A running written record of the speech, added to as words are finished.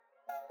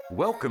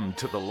Welcome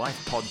to the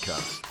Life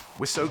Podcast.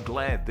 We're so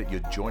glad that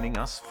you're joining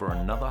us for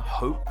another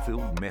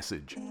hope-filled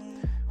message.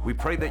 We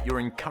pray that you're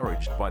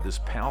encouraged by this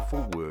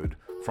powerful word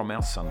from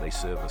our Sunday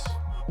service.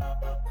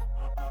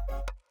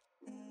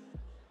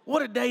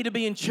 What a day to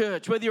be in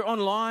church, whether you're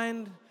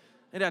online,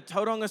 at our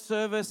Tauranga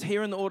service,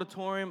 here in the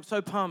auditorium.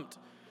 So pumped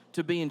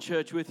to be in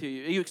church with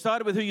you. Are you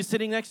excited with who you're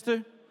sitting next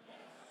to?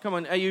 Come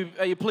on, are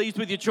you pleased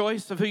with your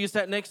choice of who you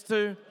sat next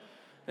to?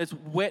 It's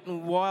wet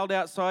and wild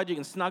outside. You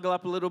can snuggle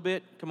up a little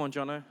bit. Come on,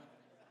 Jono.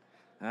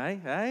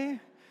 Hey,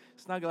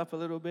 snuggle up a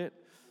little bit.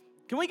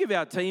 Can we give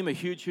our team a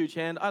huge, huge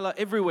hand? I love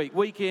every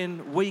week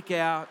in, week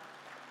out,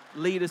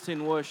 lead us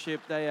in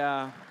worship. They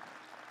are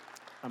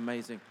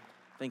amazing.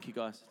 Thank you,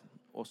 guys.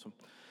 Awesome.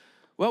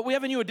 Well, we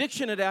have a new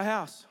addiction at our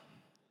house.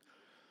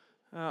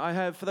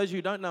 For those of you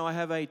who don't know, I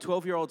have a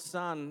 12-year-old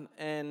son,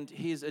 and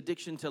his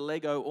addiction to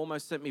Lego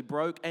almost sent me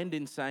broke and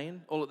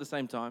insane all at the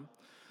same time.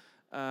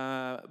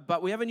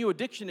 But we have a new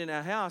addiction in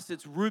our house.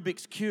 It's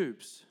Rubik's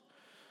Cubes.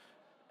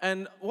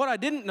 And what I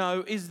didn't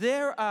know is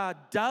there are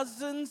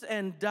dozens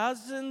and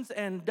dozens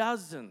and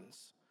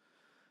dozens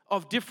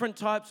of different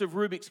types of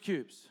Rubik's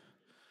Cubes.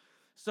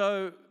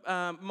 So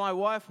my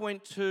wife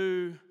went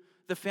to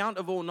the fount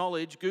of all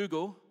knowledge,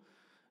 Google,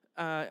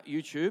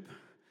 YouTube,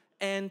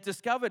 and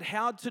discovered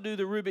how to do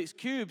the Rubik's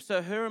Cube.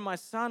 So her and my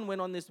son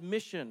went on this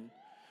mission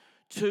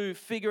to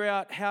figure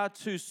out how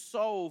to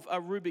solve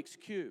a Rubik's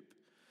Cube.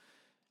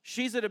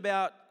 She's at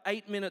about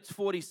 8 minutes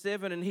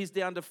 47 and he's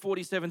down to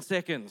 47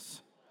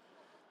 seconds.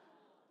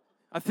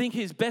 I think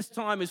his best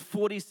time is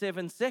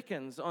 47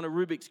 seconds on a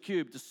Rubik's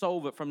Cube to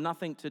solve it from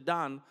nothing to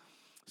done.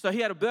 So he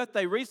had a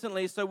birthday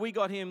recently, so we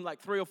got him like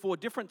 3 or 4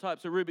 different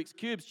types of Rubik's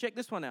Cubes. Check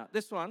this one out.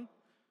 This one.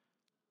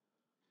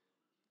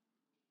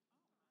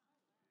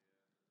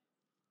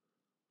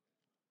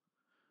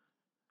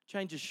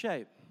 Changes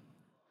shape.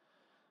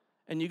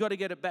 And you got to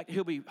get it back.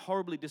 He'll be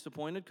horribly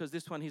disappointed because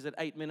this one he's at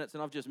 8 minutes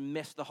and I've just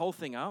messed the whole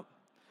thing up.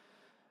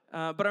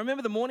 But I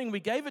remember the morning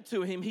we gave it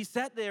to him, he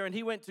sat there and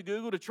he went to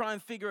Google to try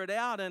and figure it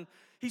out, and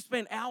he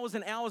spent hours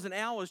and hours and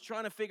hours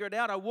trying to figure it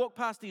out. I walked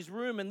past his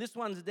room and this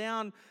one's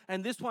down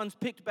and this one's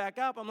picked back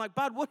up. I'm like,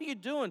 bud, what are you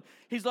doing?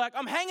 He's like,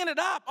 I'm hanging it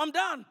up. I'm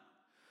done.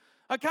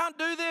 I can't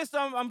do this.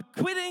 I'm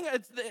quitting.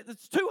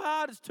 It's too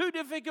hard. It's too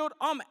difficult.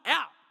 I'm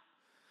out.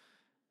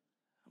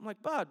 I'm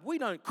like, bud, we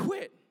don't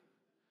quit.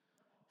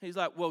 He's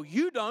like, well,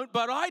 you don't,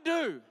 but I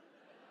do.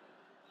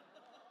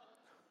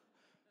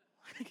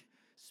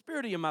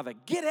 Spirit of your mother,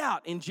 get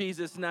out in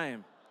Jesus'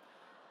 name.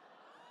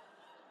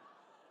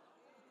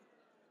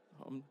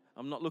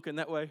 I'm not looking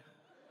that way.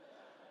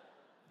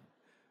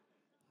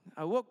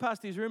 I walked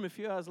past his room a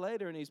few hours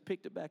later and he's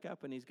picked it back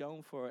up and he's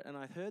going for it. And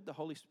I heard the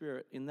Holy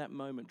Spirit in that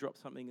moment drop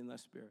something in their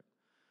spirit.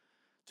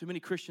 Too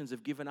many Christians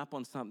have given up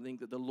on something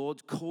that the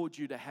Lord's called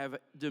you to have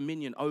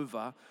dominion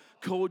over,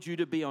 called you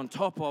to be on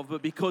top of,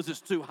 but because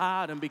it's too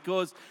hard and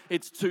because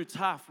it's too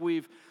tough,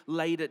 we've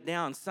laid it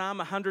down. Psalm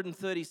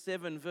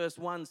 137 verse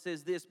 1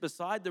 says this,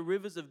 beside the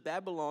rivers of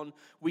Babylon,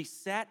 we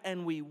sat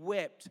and we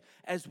wept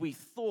as we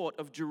thought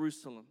of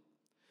Jerusalem.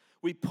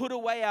 We put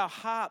away our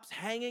harps,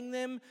 hanging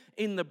them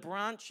in the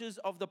branches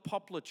of the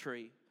poplar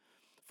tree.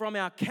 From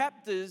our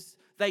captors,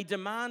 they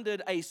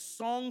demanded a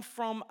song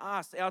from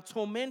us. Our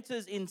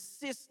tormentors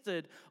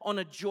insisted on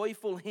a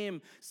joyful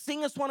hymn.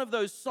 Sing us one of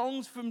those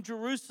songs from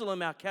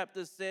Jerusalem, our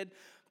captors said.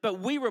 But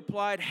we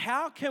replied,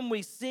 how can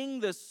we sing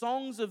the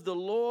songs of the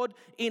Lord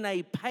in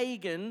a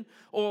pagan,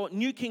 or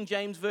New King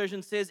James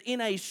Version says,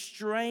 in a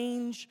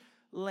strange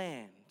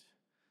land?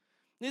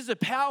 This is a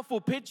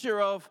powerful picture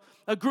of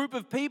a group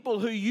of people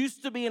who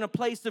used to be in a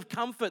place of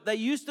comfort. They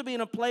used to be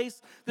in a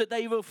place that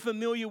they were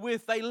familiar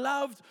with. They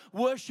loved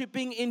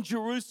worshiping in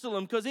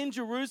Jerusalem because in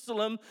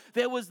Jerusalem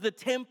there was the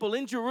temple.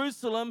 In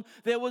Jerusalem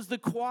there was the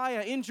choir.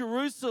 In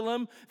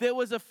Jerusalem there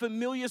was a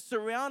familiar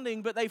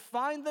surrounding. But they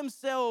find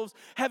themselves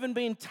having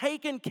been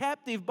taken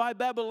captive by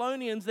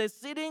Babylonians. They're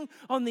sitting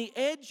on the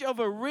edge of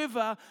a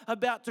river,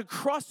 about to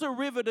cross a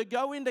river to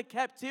go into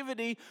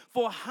captivity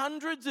for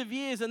hundreds of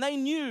years. And they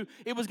knew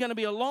it was going to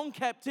be a long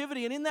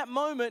captivity, and in that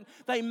moment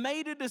they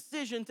made a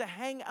decision to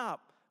hang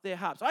up their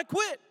harps. I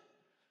quit.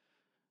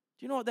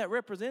 Do you know what that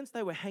represents?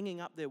 They were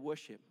hanging up their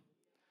worship.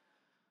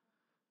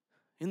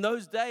 In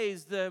those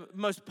days, the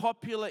most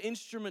popular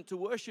instrument to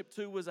worship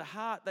to was a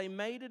harp. They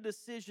made a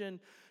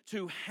decision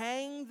to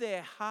hang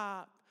their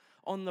harp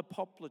on the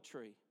poplar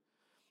tree.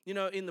 You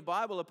know, in the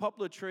Bible, a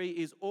poplar tree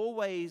is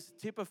always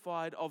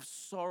typified of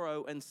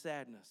sorrow and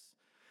sadness.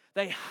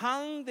 They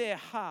hung their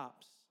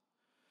harps.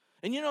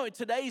 And you know,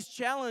 today's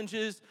challenge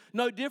is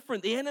no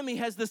different. The enemy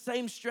has the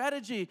same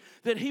strategy,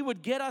 that he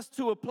would get us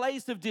to a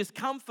place of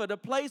discomfort, a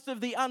place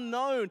of the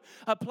unknown,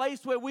 a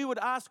place where we would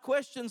ask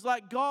questions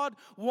like, God,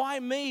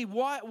 why me?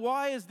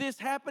 Why is this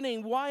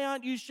happening? Why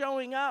aren't you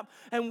showing up?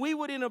 And we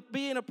would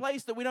be in a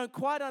place that we don't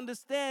quite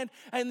understand.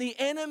 And the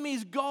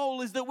enemy's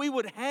goal is that we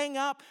would hang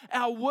up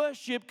our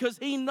worship because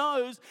he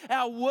knows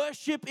our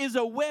worship is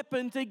a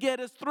weapon to get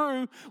us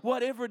through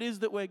whatever it is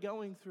that we're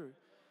going through.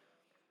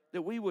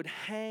 That we would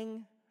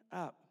hang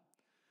up.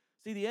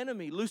 See, the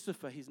enemy,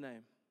 Lucifer, his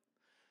name,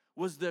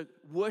 was the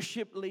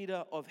worship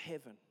leader of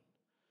heaven.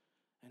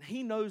 And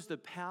he knows the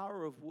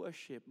power of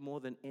worship more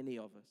than any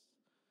of us.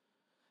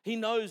 He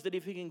knows that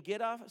if he can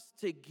get us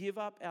to give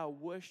up our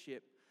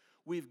worship,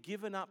 we've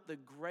given up the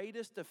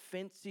greatest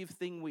offensive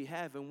thing we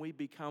have and we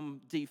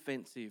become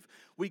defensive.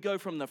 We go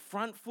from the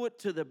front foot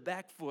to the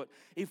back foot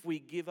if we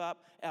give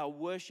up our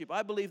worship.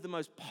 I believe the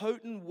most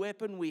potent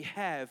weapon we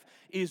have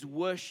is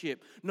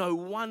worship. No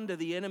wonder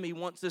the enemy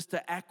wants us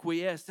to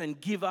acquiesce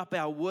and give up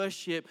our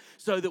worship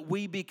so that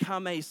we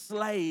become a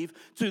slave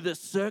to the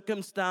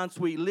circumstance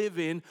we live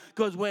in.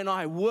 Because when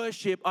I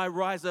worship, I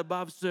rise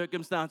above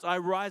circumstance. I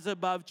rise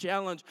above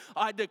challenge.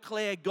 I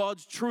declare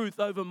God's truth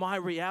over my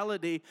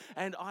reality,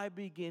 and I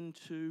begin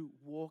to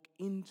walk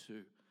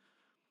into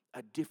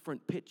a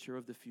different picture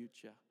of the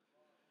future.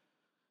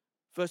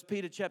 1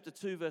 Peter chapter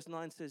 2 verse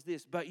 9 says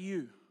this, but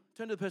you,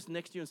 turn to the person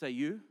next to you and say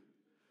you.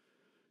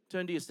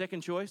 Turn to your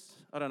second choice,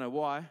 I don't know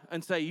why,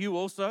 and say you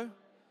also.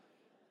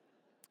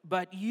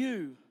 But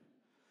you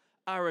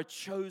are a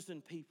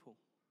chosen people.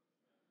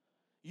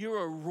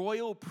 You're a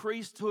royal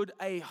priesthood,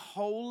 a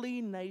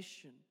holy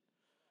nation.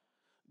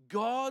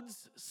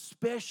 God's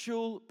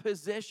special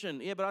possession.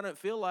 Yeah, but I don't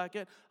feel like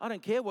it. I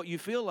don't care what you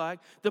feel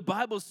like. The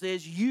Bible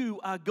says you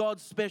are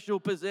God's special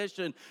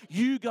possession.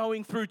 You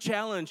going through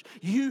challenge.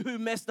 You who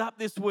messed up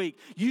this week.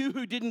 You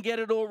who didn't get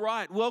it all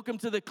right. Welcome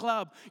to the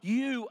club.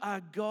 You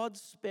are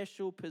God's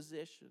special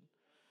possession,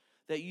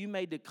 that you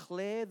may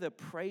declare the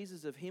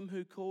praises of him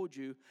who called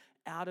you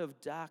out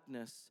of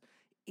darkness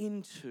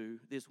into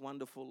this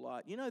wonderful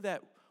light. You know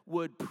that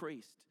word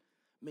priest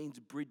means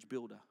bridge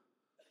builder.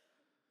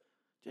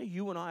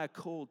 You and I are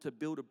called to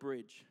build a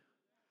bridge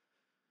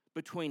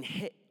between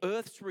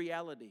earth's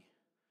reality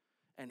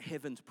and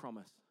heaven's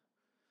promise.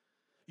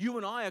 You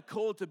and I are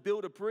called to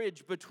build a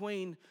bridge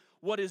between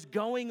what is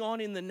going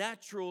on in the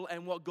natural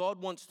and what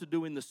God wants to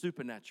do in the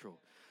supernatural.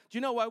 Do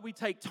you know why we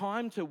take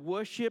time to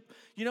worship?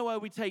 You know why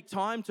we take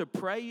time to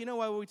pray? You know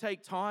why we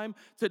take time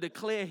to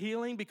declare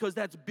healing? Because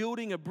that's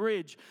building a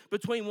bridge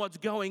between what's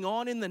going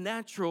on in the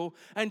natural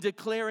and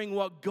declaring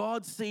what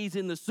God sees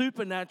in the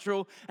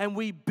supernatural, and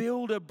we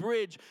build a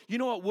bridge. You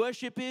know what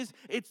worship is?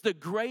 It's the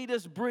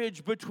greatest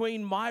bridge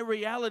between my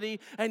reality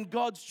and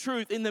God's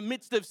truth. In the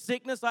midst of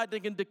sickness, I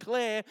can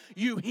declare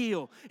you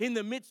heal. In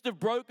the midst of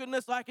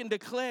brokenness, I can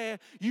declare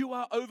you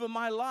are over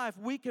my life.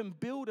 We can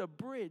build a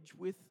bridge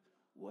with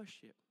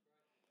worship.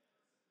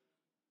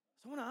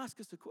 So I want to ask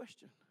us a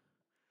question.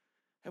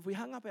 Have we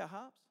hung up our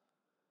harps?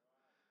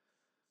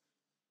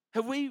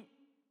 Have we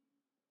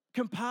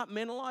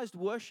compartmentalized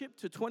worship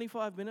to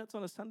 25 minutes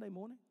on a Sunday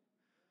morning?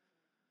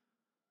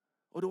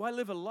 Or do I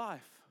live a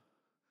life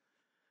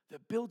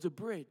that builds a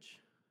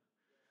bridge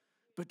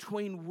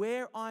between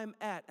where I'm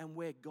at and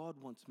where God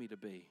wants me to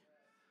be?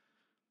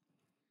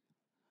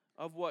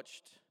 I've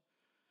watched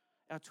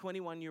our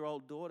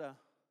 21-year-old daughter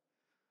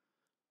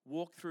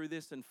walk through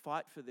this and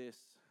fight for this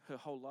her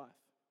whole life.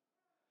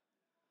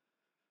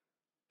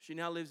 She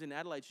now lives in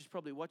Adelaide. She's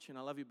probably watching. I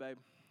love you, babe.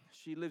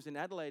 She lives in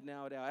Adelaide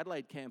now at our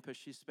Adelaide campus.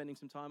 She's spending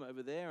some time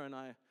over there. And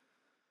I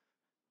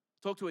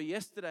talked to her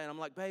yesterday, and I'm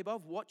like, babe,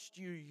 I've watched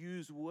you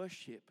use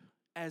worship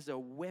as a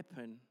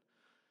weapon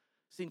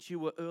since you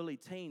were early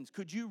teens.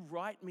 Could you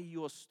write me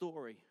your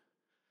story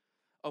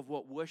of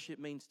what worship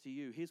means to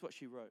you? Here's what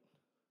she wrote.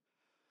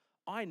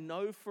 I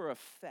know for a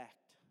fact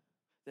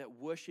that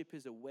worship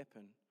is a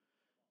weapon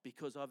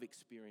because I've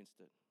experienced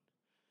it.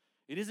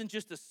 It isn't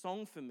just a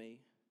song for me.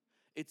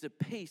 It's a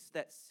peace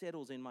that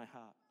settles in my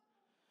heart.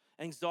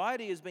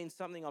 Anxiety has been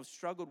something I've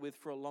struggled with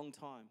for a long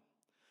time.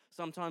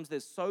 Sometimes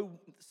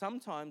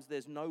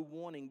there's no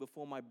warning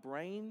before my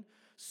brain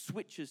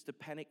switches to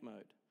panic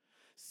mode,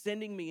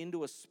 sending me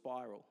into a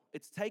spiral.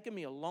 It's taken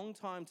me a long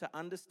time to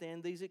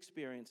understand these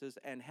experiences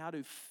and how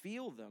to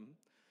feel them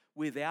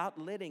without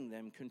letting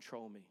them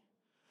control me.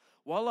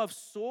 While I've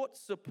sought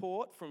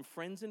support from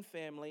friends and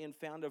family and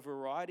found a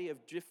variety of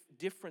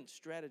different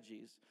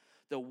strategies,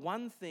 the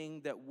one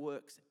thing that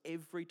works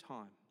every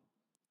time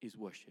is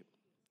worship.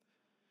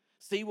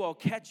 See, while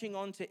catching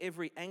on to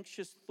every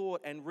anxious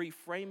thought and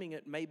reframing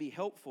it may be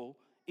helpful,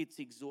 it's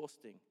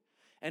exhausting.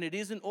 And it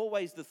isn't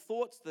always the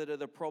thoughts that are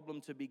the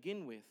problem to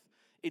begin with.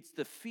 It's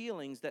the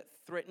feelings that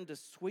threaten to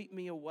sweep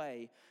me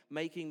away,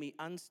 making me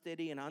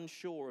unsteady and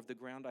unsure of the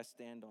ground I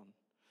stand on.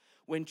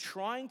 When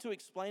trying to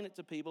explain it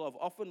to people, I've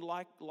often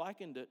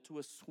likened it to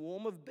a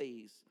swarm of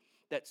bees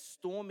that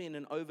storm in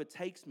and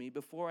overtakes me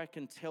before I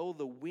can tell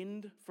the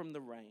wind from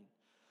the rain.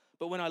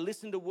 But when I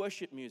listen to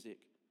worship music,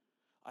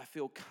 I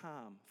feel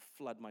calm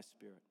flood my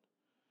spirit.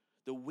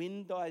 The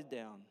wind dies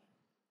down,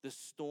 the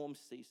storm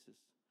ceases.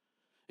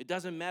 It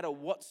doesn't matter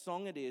what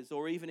song it is,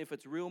 or even if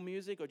it's real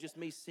music or just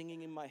me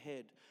singing in my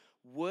head.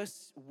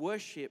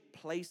 Worship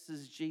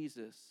places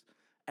Jesus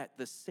at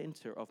the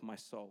center of my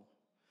soul.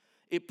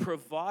 It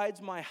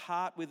provides my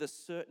heart with a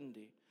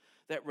certainty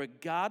that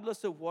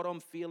regardless of what I'm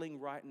feeling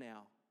right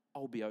now,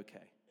 I'll be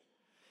okay.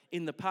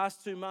 In the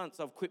past 2 months,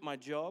 I've quit my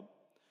job,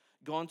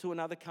 gone to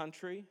another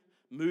country,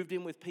 moved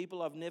in with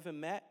people I've never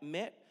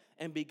met,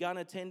 and begun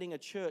attending a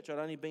church I'd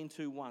only been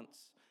to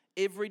once.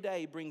 Every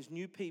day brings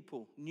new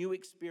people, new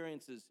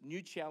experiences,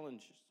 new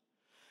challenges.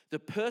 The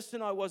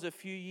person I was a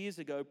few years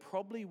ago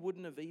probably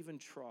wouldn't have even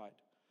tried.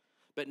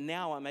 But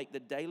now I make the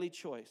daily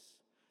choice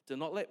to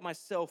not let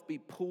myself be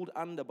pulled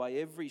under by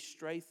every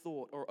stray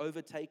thought or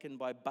overtaken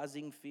by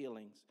buzzing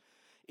feelings.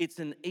 It's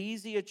an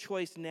easier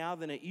choice now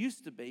than it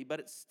used to be, but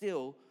it's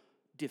still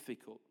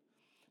difficult.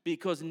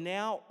 Because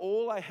now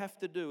all I have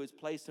to do is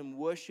play some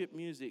worship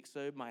music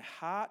so my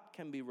heart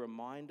can be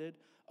reminded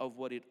of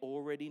what it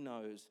already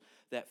knows,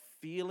 that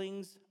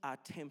feelings are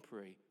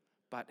temporary,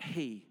 but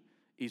He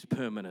is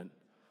permanent.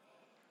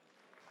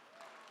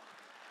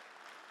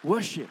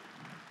 Worship.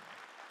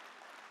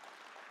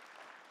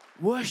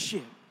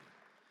 Worship.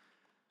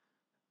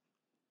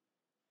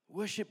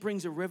 Worship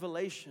brings a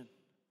revelation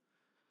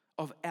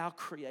of our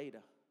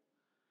Creator,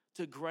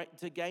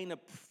 to gain a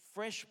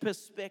fresh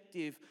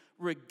perspective,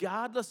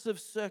 regardless of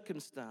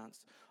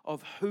circumstance,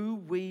 of who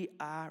we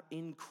are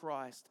in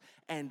Christ.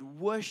 And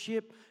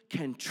worship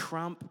can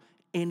trump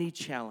any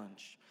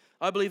challenge.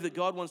 I believe that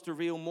God wants to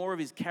reveal more of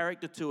His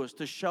character to us,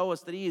 to show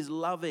us that He is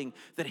loving,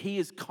 that He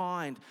is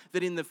kind,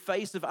 that in the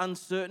face of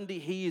uncertainty,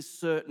 He is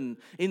certain.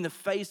 In the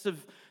face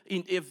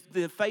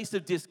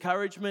of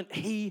discouragement,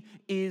 He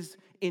is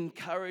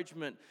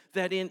encouragement.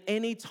 That in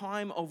any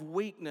time of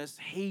weakness,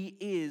 He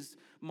is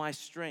my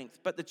strength.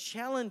 But the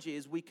challenge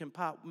is we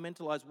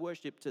compartmentalize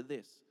worship to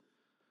this.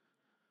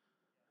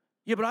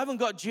 Yeah, but I haven't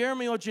got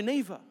Jeremy or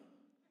Geneva.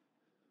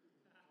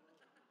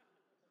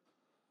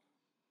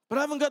 But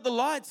I haven't got the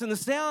lights and the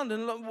sound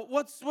and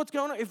what's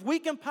going on. If we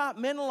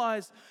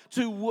compartmentalize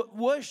to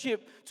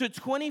worship to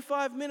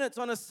 25 minutes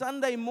on a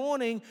Sunday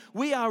morning,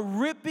 we are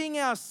ripping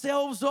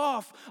ourselves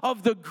off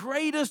of the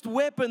greatest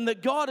weapon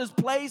that God has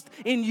placed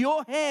in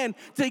your hand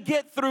to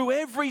get through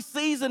every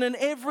season and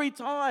every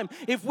time.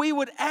 If we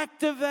would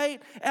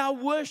activate our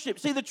worship.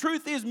 See, the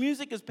truth is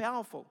music is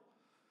powerful.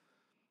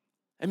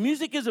 And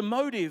music is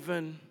emotive,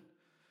 and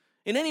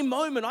in any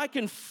moment, I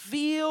can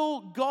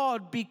feel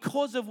God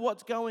because of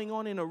what's going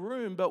on in a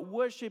room, but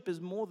worship is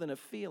more than a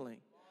feeling.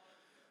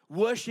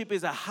 Worship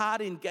is a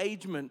heart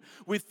engagement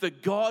with the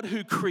God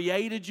who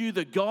created you,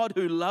 the God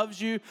who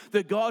loves you,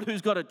 the God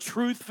who's got a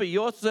truth for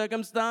your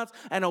circumstance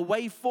and a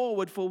way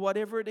forward for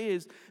whatever it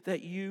is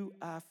that you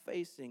are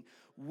facing.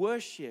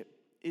 Worship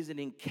is an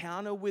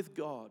encounter with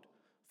God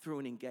through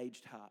an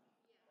engaged heart.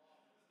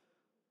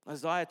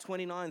 Isaiah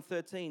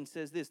 29:13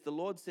 says this, the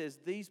Lord says,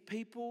 "These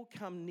people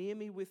come near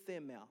me with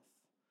their mouth.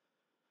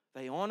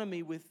 They honor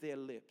me with their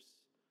lips,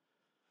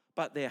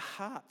 but their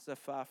hearts are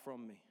far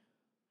from me.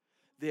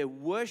 Their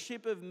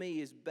worship of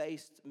me is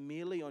based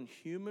merely on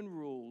human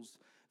rules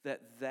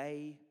that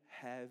they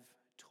have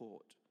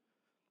taught,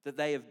 that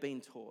they have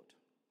been taught."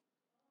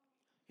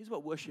 Here's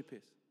what worship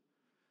is.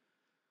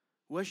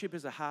 Worship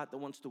is a heart that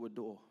wants to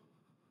adore.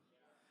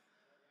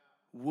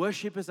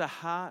 Worship is a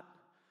heart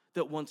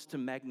that wants to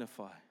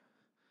magnify.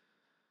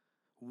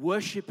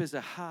 Worship is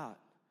a heart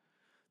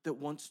that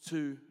wants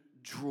to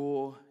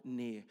draw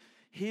near.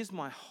 Here's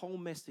my whole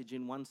message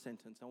in one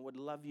sentence. I would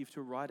love you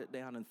to write it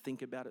down and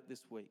think about it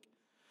this week.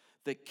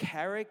 The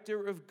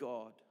character of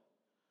God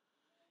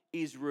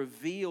is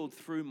revealed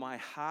through my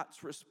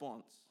heart's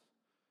response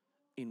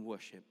in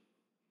worship.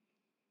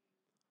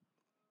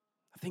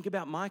 I think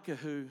about Micah,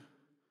 who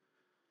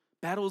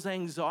battles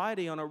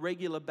anxiety on a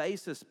regular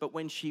basis, but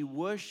when she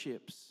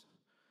worships,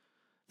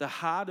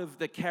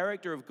 the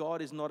character of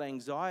God is not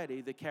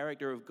anxiety. The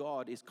character of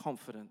God is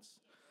confidence.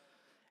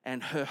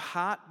 And her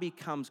heart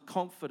becomes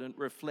confident,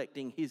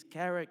 reflecting His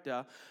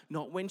character,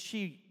 not when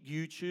she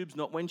YouTubes,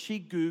 not when she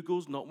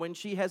Googles, not when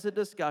she has a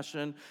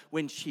discussion,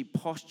 when she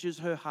postures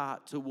her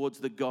heart towards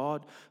the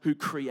God who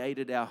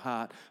created our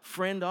heart.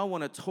 Friend, I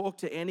want to talk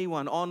to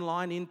anyone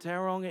online in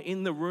Tauranga,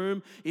 in the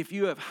room. If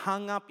you have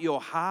hung up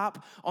your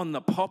harp on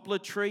the poplar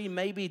tree,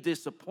 maybe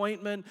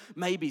disappointment,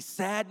 maybe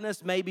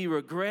sadness, maybe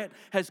regret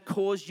has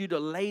caused you to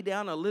lay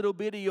down a little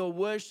bit of your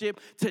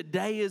worship,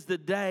 today is the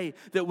day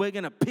that we're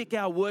going to pick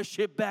our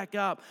worship back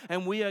up,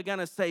 and we are going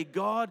to say,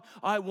 God,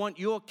 I want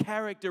your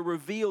character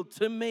revealed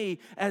to me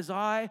as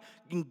I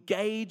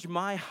engage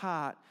my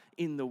heart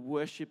in the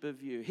worship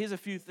of you. Here's a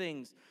few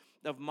things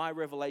of my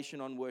revelation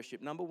on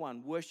worship. Number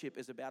one, worship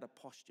is about a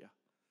posture.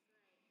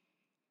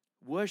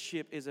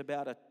 Worship is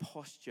about a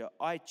posture.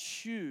 I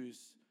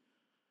choose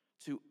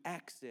to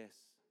access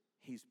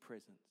His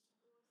presence.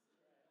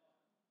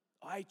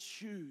 I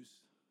choose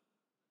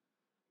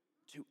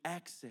to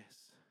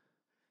access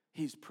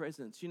His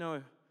presence. You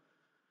know,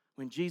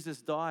 when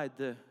Jesus died,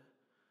 the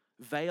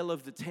veil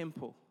of the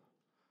temple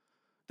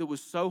that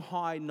was so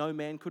high no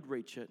man could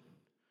reach it,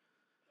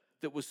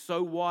 that was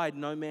so wide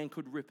no man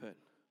could rip it.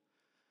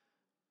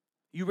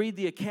 You read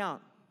the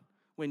account,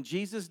 when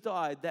Jesus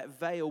died, that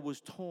veil was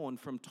torn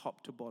from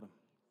top to bottom.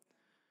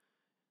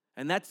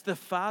 And that's the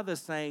Father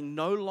saying,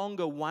 no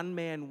longer one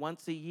man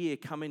once a year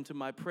come into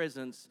my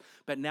presence,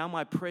 but now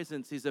my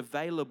presence is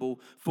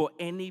available for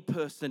any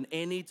person,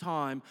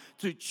 anytime,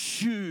 to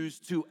choose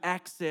to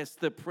access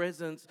the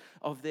presence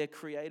of their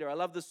Creator. I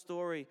love the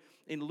story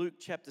in Luke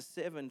chapter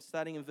 7,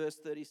 starting in verse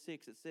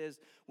 36. It says,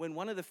 when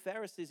one of the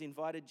Pharisees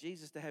invited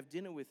Jesus to have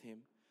dinner with him,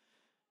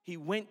 he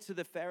went to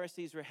the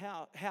Pharisee's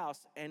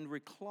house and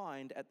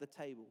reclined at the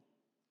table.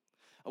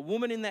 A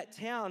woman in that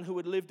town who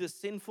had lived a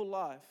sinful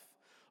life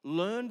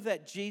learned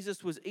that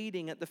Jesus was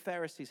eating at the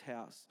Pharisee's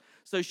house.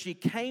 So she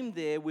came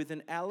there with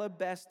an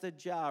alabaster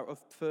jar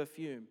of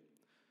perfume.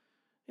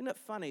 Isn't it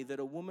funny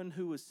that a woman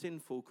who was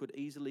sinful could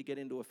easily get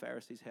into a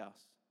Pharisee's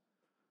house?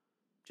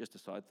 Just a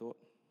side thought.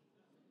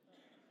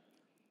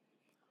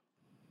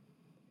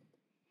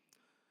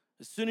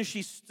 As soon as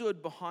she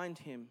stood behind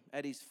him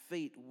at his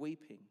feet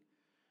weeping,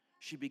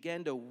 she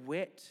began to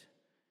wet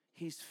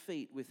his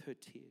feet with her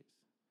tears.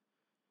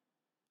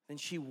 Then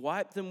she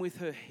wiped them with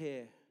her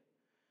hair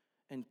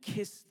and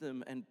kissed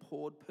them and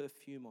poured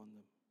perfume on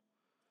them.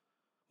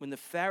 When the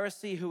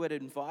Pharisee who had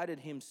invited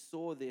him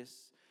saw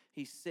this,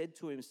 he said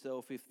to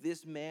himself, if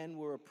this man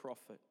were a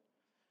prophet,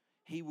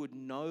 he would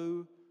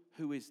know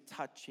who is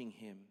touching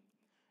him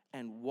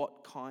and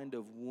what kind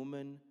of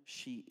woman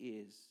she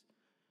is,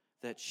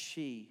 that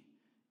she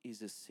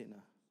is a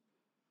sinner.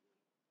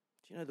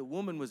 Do you know the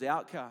woman was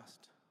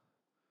outcast?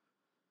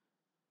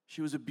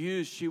 She was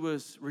abused. She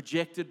was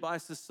rejected by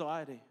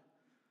society,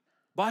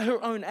 by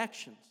her own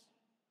actions.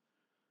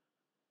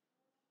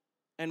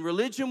 And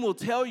religion will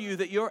tell you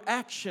that your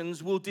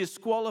actions will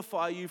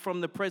disqualify you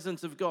from the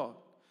presence of God.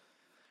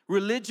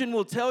 Religion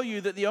will tell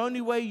you that the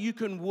only way you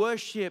can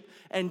worship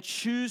and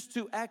choose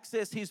to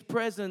access His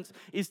presence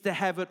is to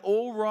have it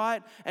all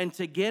right and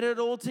to get it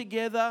all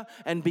together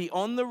and be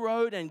on the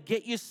road and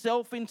get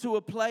yourself into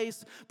a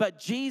place. But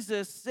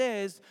Jesus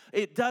says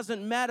it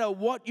doesn't matter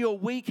what your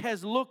week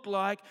has looked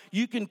like.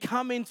 You can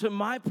come into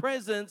my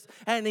presence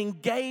and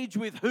engage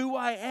with who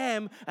I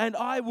am, and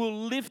I will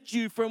lift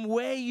you from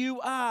where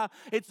you are.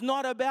 It's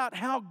not about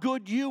how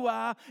good you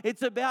are.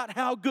 It's about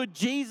how good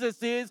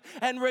Jesus is.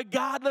 And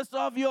regardless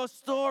of your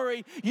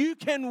story, you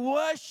can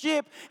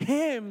worship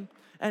Him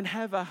and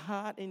have a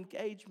heart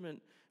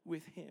engagement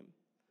with Him.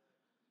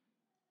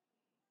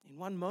 In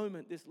one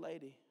moment, this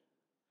lady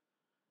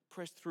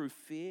pressed through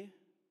fear,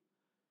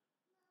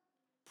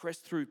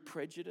 pressed through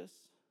prejudice,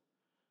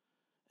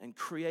 and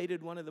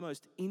created one of the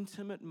most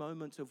intimate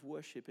moments of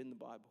worship in the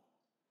Bible.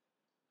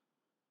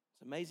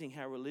 It's amazing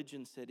how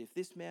religion said, if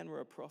this man were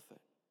a prophet,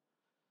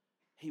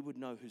 he would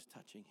know who's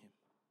touching him.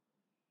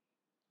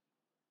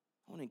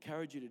 I want to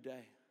encourage you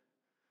today.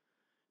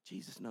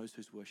 Jesus knows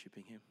who's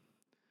worshiping Him.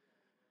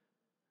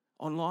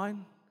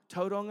 Online,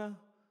 Tauranga,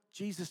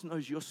 Jesus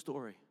knows your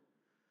story.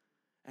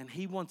 And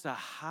He wants a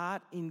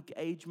heart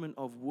engagement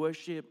of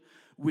worship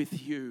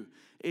with you.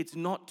 It's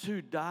not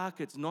too dark.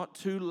 It's not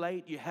too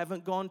late. You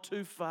haven't gone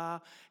too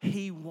far.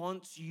 He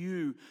wants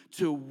you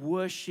to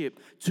worship,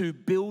 to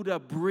build a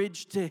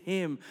bridge to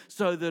Him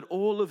so that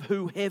all of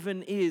who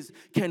heaven is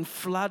can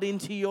flood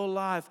into your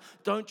life.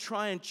 Don't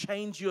try and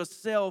change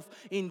yourself.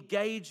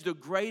 Engage the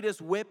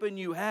greatest weapon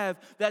you have.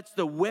 That's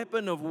the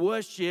weapon of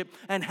worship,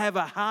 and have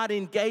a heart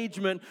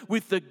engagement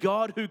with the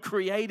God who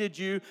created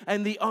you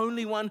and the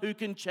only one who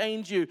can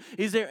change you.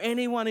 Is there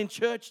anyone in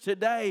church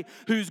today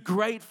who's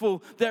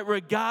grateful that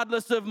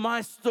regardless of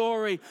my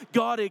story,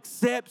 God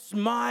accepts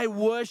my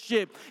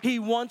worship? He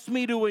wants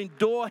me to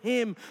adore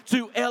Him,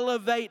 to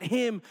elevate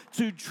Him,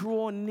 to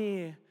draw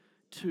near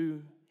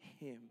to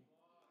Him.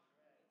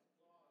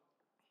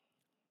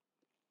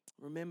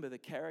 Remember, the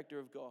character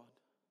of God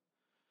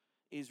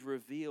is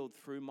revealed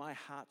through my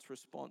heart's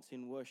response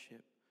in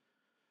worship.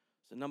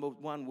 So number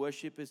one,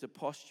 worship is a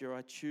posture.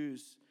 I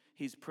choose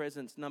His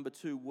presence. Number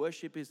two,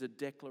 worship is a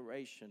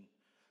declaration.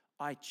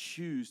 I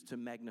choose to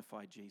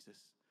magnify Jesus.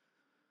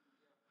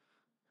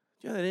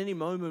 Do you know that at any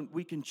moment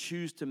we can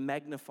choose to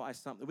magnify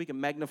something? We can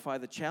magnify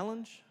the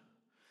challenge.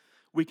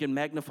 We can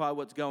magnify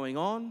what's going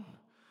on.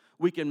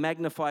 We can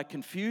magnify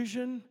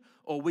confusion,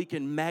 or we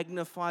can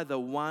magnify the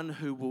one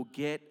who will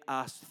get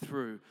us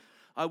through.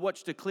 I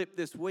watched a clip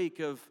this week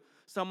of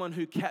someone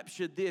who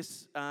captured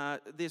this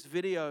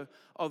video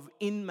of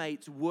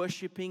inmates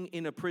worshiping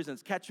in a prison.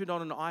 It's captured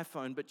on an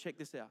iPhone, but check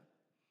this out.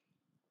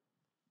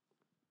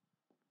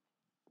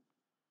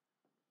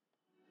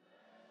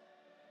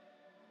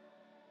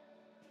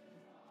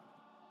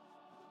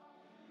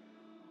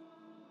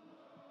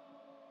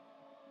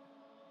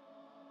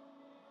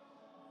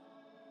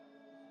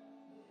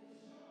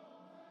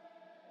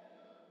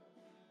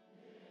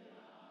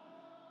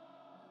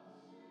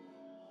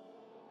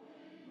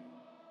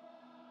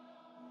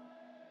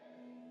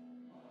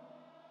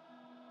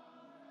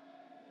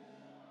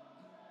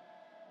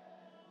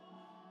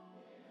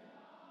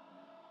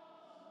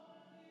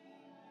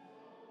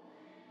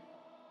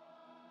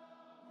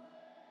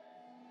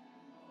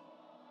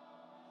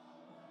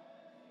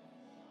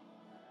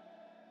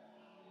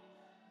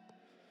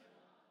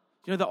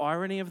 Do you know the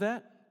irony of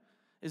that?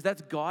 is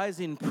that's guys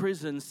in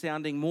prison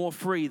sounding more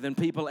free than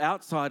people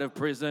outside of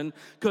prison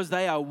because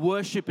they are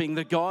worshiping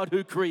the God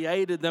who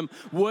created them.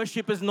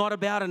 Worship is not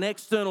about an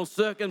external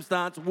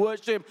circumstance.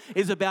 Worship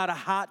is about a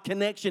heart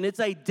connection.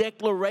 It's a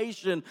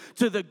declaration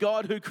to the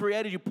God who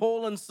created you.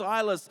 Paul and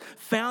Silas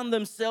found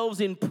themselves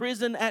in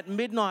prison at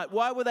midnight.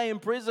 Why were they in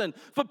prison?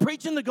 For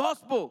preaching the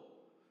gospel.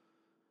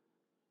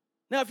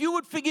 Now, if you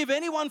would forgive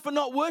anyone for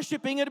not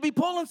worshiping, it'd be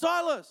Paul and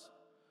Silas.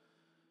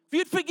 If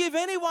you'd forgive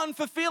anyone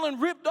for feeling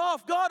ripped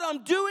off, God,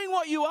 I'm doing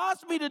what you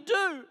asked me to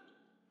do,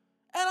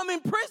 and I'm in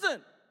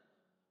prison.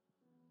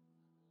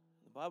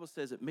 The Bible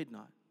says at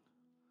midnight,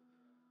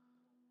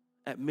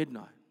 at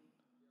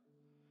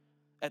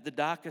the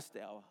darkest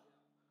hour,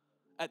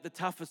 at the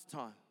toughest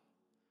time,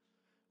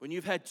 when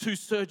you've had 2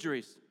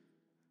 surgeries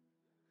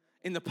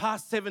in the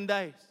past 7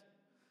 days,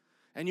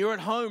 and you're at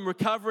home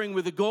recovering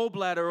with a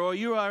gallbladder, or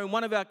you are in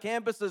one of our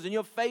campuses and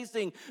you're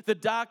facing the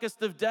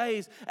darkest of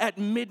days at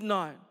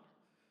midnight.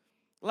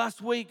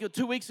 Last week or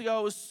 2 weeks ago, I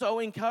was so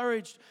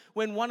encouraged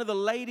when one of the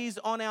ladies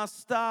on our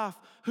staff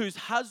whose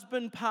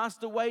husband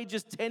passed away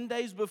just 10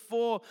 days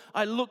before,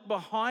 I looked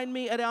behind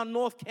me at our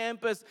North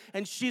Campus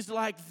and she's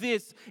like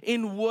this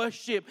in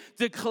worship,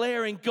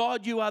 declaring,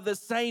 God, you are the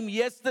same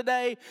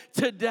yesterday,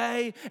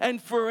 today,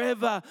 and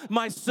forever.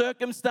 My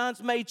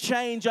circumstance may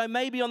change. I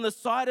may be on the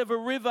side of a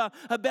river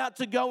about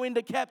to go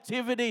into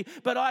captivity,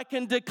 but I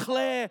can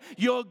declare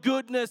your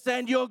goodness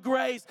and your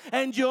grace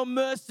and your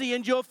mercy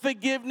and your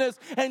forgiveness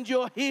and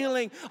your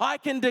healing. I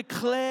can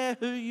declare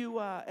who you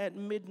are. At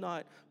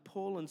midnight,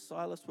 Paul and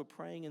Silas were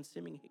praying and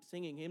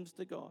singing hymns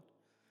to God,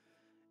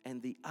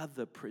 and the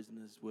other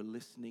prisoners were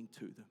listening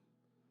to them.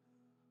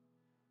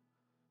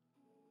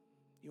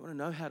 You want to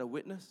know how to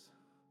witness?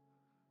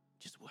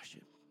 Just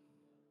worship.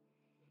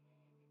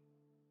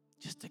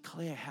 Just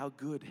declare how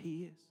good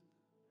He is.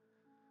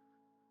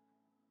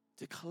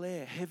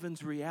 Declare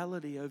heaven's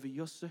reality over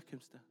your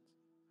circumstance.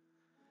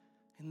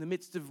 In the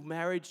midst of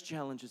marriage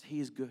challenges, He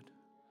is good.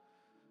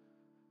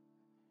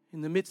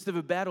 In the midst of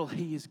a battle,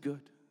 He is good.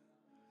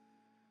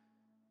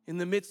 In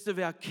the midst of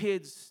our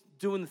kids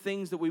doing the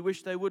things that we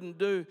wish they wouldn't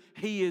do,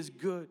 He is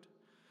good.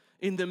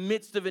 In the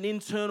midst of an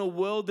internal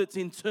world that's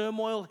in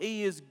turmoil,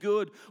 He is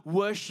good.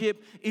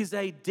 Worship is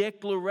a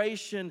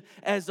declaration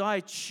as I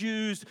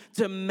choose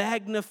to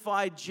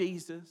magnify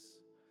Jesus.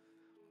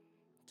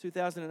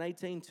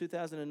 2018,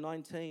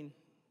 2019,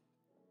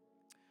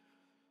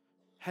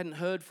 hadn't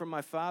heard from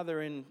my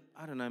father in,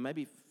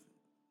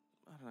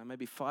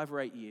 maybe 5 or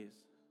 8 years.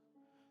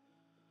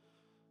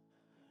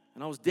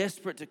 And I was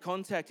desperate to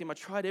contact him. I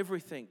tried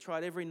everything,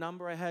 tried every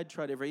number I had,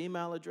 tried every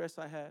email address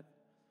I had,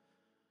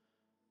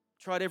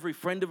 tried every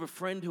friend of a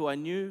friend who I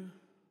knew.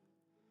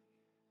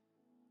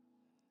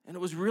 And it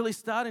was really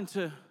starting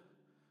to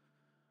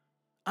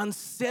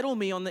unsettle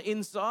me on the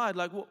inside.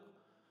 Like,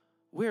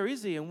 where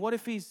is he? And what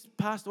if he's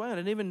passed away? I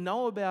didn't even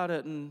know about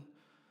it. And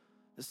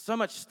there's so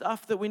much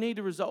stuff that we need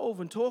to resolve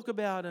and talk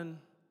about. And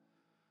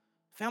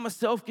found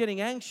myself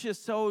getting anxious.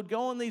 So I would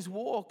go on these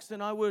walks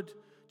and I would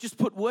just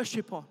put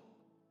worship on.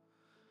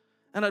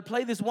 And I'd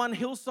play this one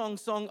Hillsong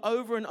song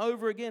over and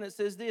over again. It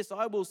says this: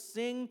 I will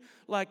sing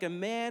like a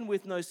man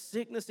with no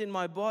sickness in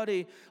my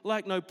body,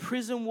 like no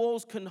prison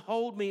walls can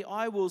hold me.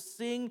 I will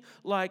sing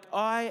like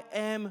I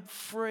am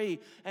free.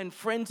 And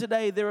friend,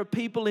 today there are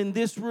people in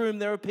this room,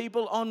 there are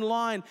people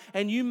online,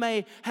 and you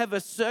may have a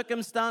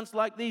circumstance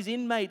like these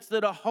inmates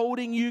that are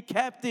holding you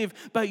captive,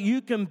 but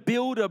you can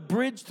build a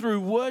bridge through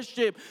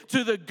worship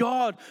to the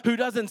God who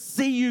doesn't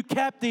see you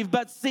captive,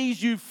 but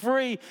sees you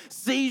free,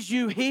 sees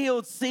you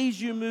healed, sees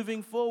you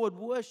moving forward.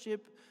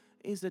 Worship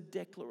is a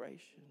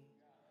declaration.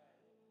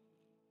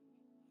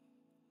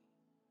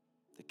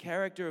 The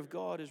character of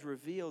God is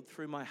revealed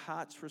through my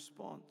heart's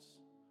response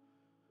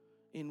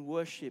in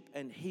worship,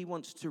 and He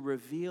wants to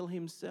reveal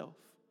Himself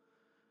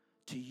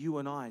to you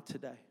and I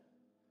today.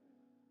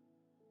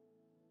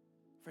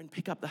 Friend,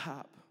 pick up the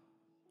harp.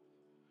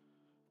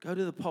 Go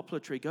to the poplar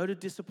tree, go to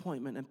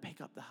disappointment and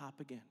pick up the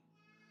harp again.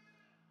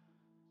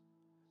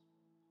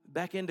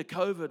 Back into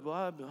COVID,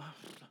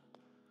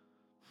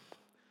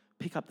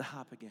 pick up the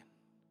harp again.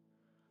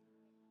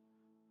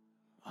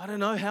 I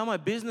don't know how my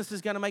business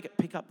is going to make it.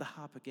 Pick up the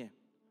harp again.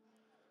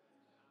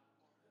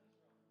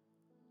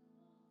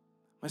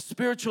 My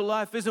spiritual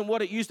life isn't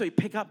what it used to be.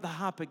 Pick up the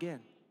harp again.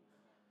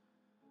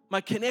 My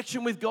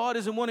connection with God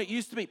isn't what it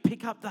used to be.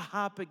 Pick up the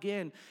harp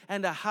again.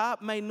 And a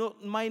harp may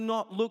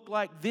not look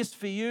like this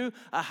for you.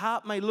 A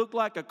harp may look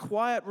like a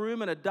quiet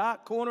room in a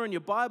dark corner and your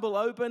Bible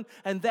open,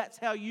 and that's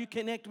how you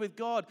connect with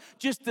God.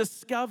 Just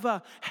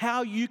discover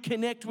how you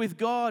connect with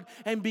God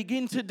and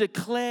begin to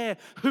declare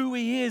who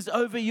He is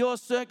over your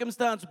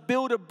circumstance.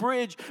 Build a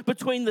bridge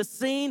between the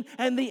seen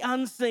and the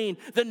unseen,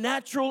 the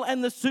natural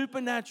and the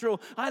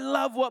supernatural. I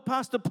love what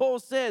Pastor Paul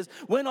says.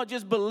 We're not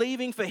just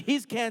believing for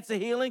his cancer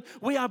healing.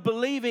 We are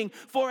believing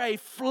for a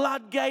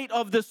floodgate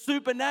of the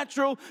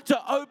supernatural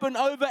to open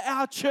over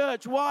our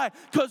church. Why?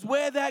 Because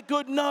we're that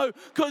good? No,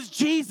 because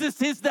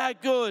Jesus is that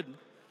good.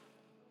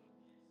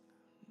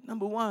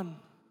 Number one,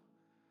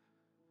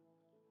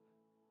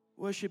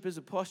 Worship is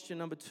a posture,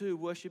 number 2.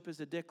 Worship is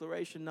a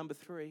declaration, number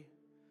 3.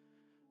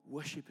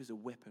 Worship is a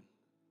weapon.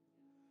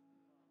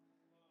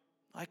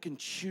 I can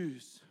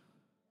choose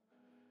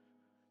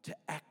to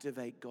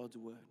activate God's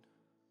word.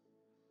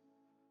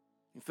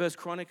 In 1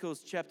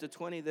 Chronicles chapter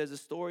 20, there's a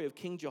story of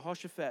King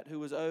Jehoshaphat who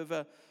was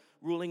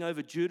ruling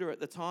over Judah at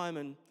the time,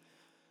 and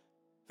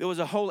there was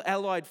a whole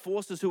allied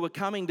forces who were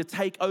coming to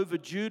take over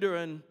Judah.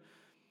 And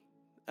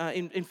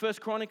in 1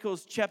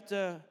 Chronicles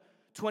chapter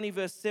 20,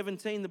 verse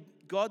 17,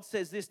 God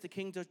says this to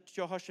King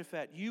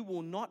Jehoshaphat: you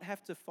will not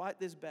have to fight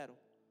this battle.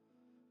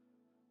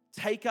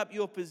 Take up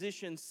your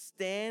position,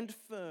 stand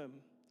firm,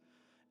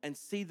 and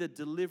see the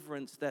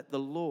deliverance that the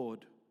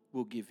Lord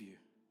will give you.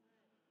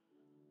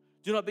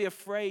 Do not be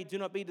afraid. Do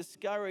not be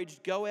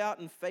discouraged. Go out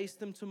and face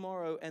them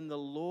tomorrow, and the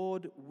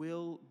Lord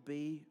will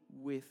be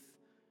with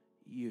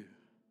you.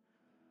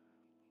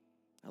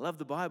 I love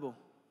the Bible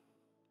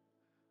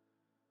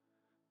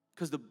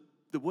because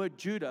the word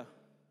Judah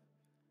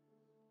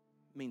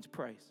means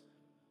praise.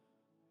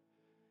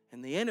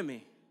 And the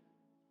enemy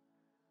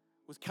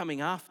was coming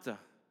after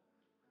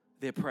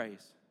their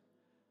praise.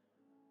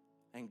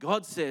 And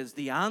God says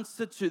the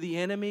answer to the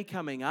enemy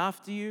coming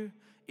after you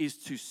is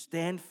to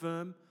stand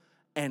firm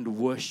and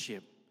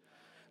worship.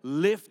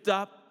 Lift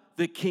up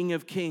the King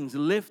of Kings.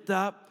 Lift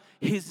up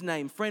His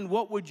name. Friend,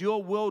 what would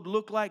your world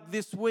look like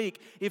this week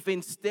if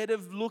instead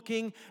of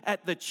looking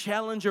at the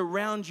challenge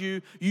around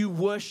you, you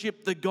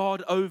worship the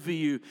God over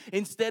you?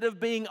 Instead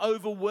of being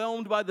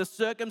overwhelmed by the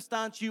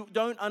circumstance you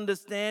don't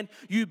understand,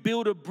 you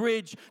build a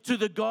bridge to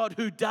the God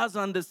who does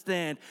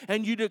understand,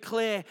 and you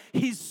declare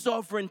His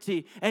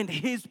sovereignty and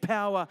His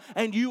power,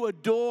 and you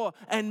adore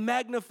and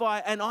magnify,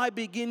 and I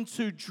begin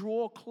to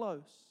draw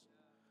close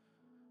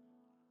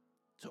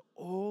to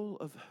all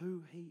of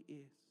who He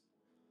is.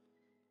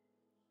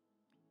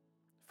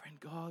 Friend,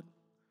 God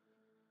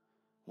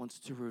wants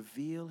to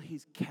reveal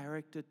His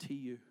character to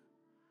you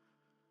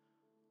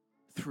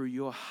through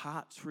your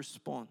heart's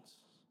response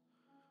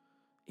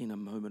in a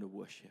moment of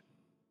worship.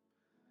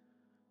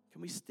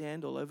 Can we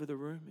stand all over the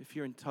room? If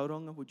you're in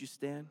Tauranga, would you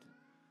stand?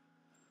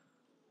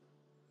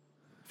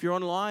 If you're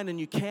online and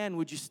you can,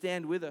 would you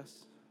stand with us?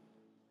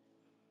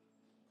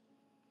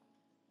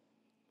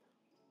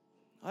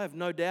 I have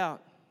no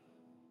doubt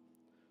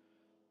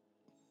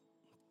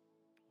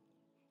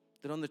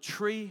that on the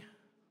tree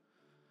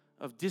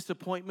of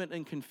disappointment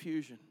and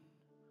confusion,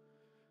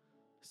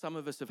 some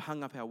of us have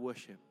hung up our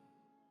worship.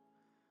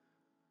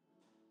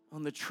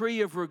 On the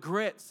tree of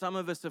regret, some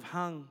of us have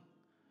hung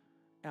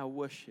our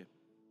worship.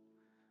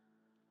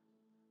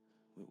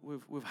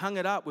 We've hung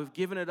it up, we've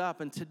given it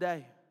up, and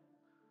today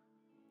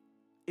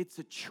it's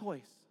a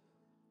choice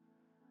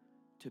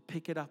to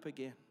pick it up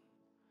again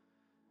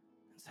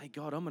and say,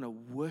 God, I'm going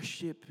to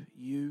worship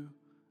you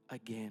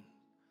again.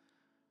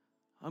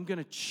 I'm going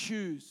to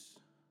choose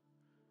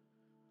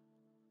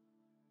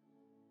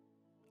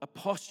a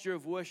posture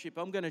of worship.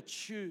 I'm going to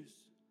choose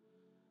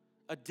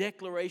a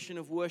declaration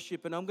of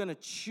worship, and I'm going to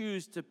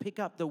choose to pick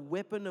up the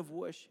weapon of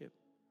worship.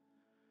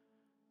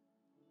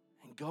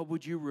 And God,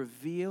 would you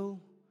reveal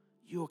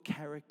your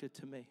character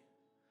to me?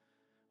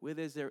 Where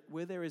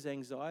there is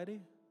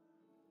anxiety,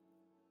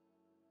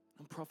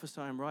 I'm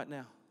prophesying right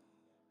now.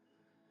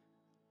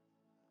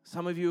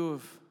 Some of you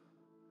have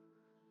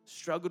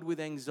struggled with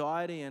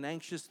anxiety and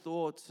anxious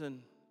thoughts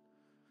and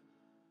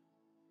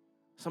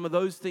some of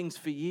those things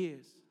for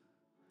years.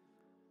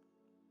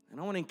 And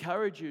I want to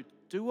encourage you,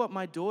 do what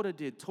my daughter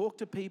did. Talk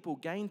to people,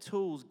 gain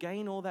tools,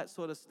 gain all that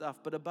sort of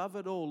stuff. But above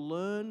it all,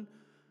 learn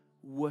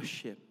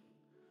worship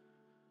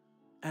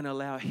and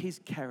allow His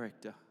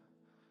character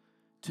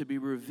to be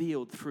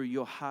revealed through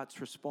your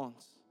heart's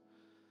response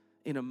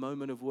in a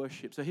moment of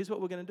worship. So here's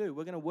what we're going to do.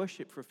 We're going to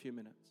worship for a few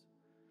minutes.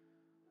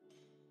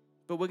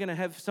 But we're going to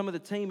have some of the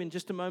team in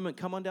just a moment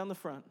come on down the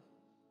front.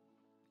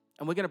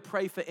 And we're going to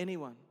pray for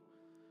anyone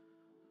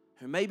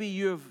who maybe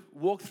you've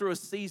walked through a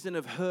season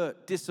of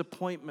hurt,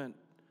 disappointment,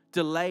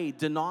 delay,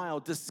 denial,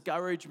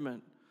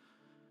 discouragement.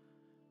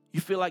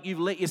 You feel like you've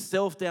let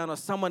yourself down or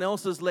someone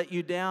else has let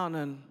you down,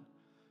 and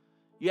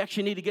you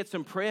actually need to get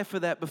some prayer for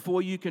that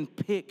before you can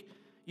pick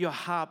your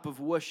harp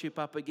of worship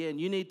up again.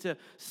 You need to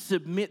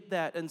submit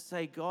that and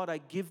say, God, I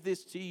give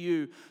this to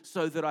you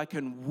so that I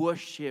can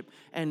worship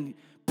and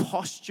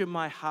posture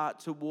my heart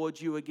towards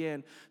you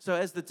again. So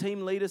as the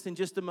team lead us in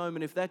just a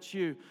moment, if that's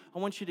you, I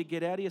want you to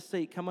get out of your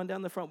seat. Come on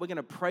down the front. We're going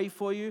to pray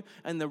for you,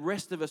 and the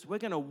rest of us, we're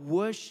going to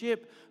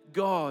worship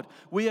God.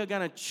 We are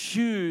going to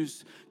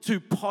choose to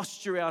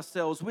posture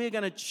ourselves. We're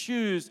going to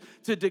choose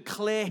to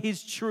declare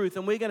His truth,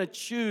 and we're going to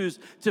choose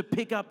to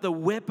pick up the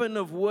weapon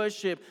of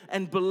worship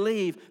and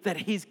believe that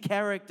His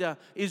character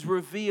is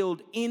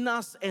revealed in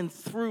us and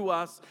through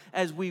us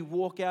as we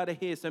walk out of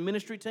here. So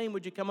ministry team,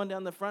 would you come on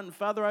down the front? And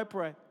Father, I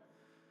pray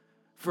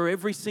for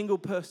every single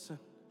person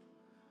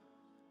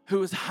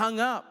who has hung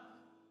up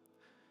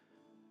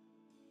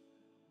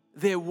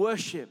their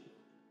worship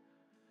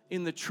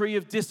in the tree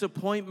of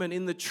disappointment,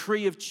 in the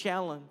tree of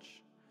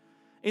challenge,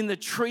 in the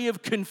tree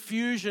of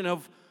confusion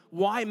of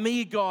why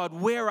me, God?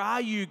 Where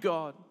are you,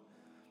 God?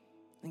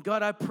 And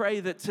God, I pray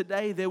that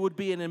today there would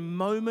be a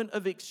moment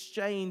of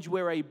exchange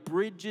where a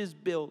bridge is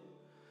built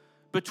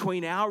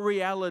between our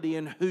reality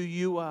and who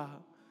you are.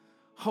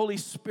 Holy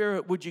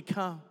Spirit, would you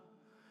come?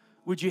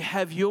 Would you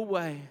have your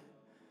way?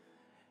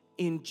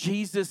 In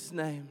Jesus'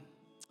 name,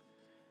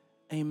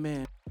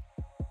 amen.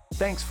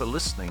 Thanks for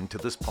listening to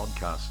this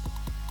podcast.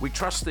 We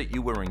trust that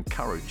you were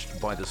encouraged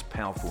by this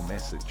powerful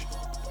message.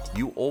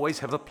 You always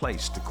have a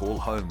place to call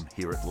home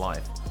here at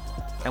Life,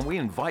 and we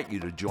invite you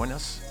to join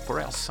us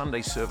for our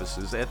Sunday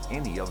services at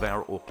any of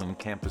our Auckland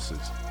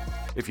campuses.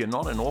 If you're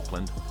not in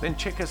Auckland, then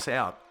check us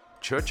out,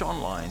 church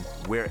online,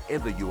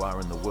 wherever you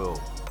are in the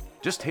world.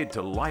 Just head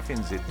to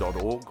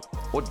lifenz.org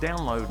or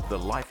download the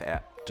Life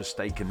app to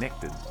stay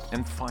connected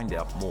and find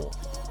out more.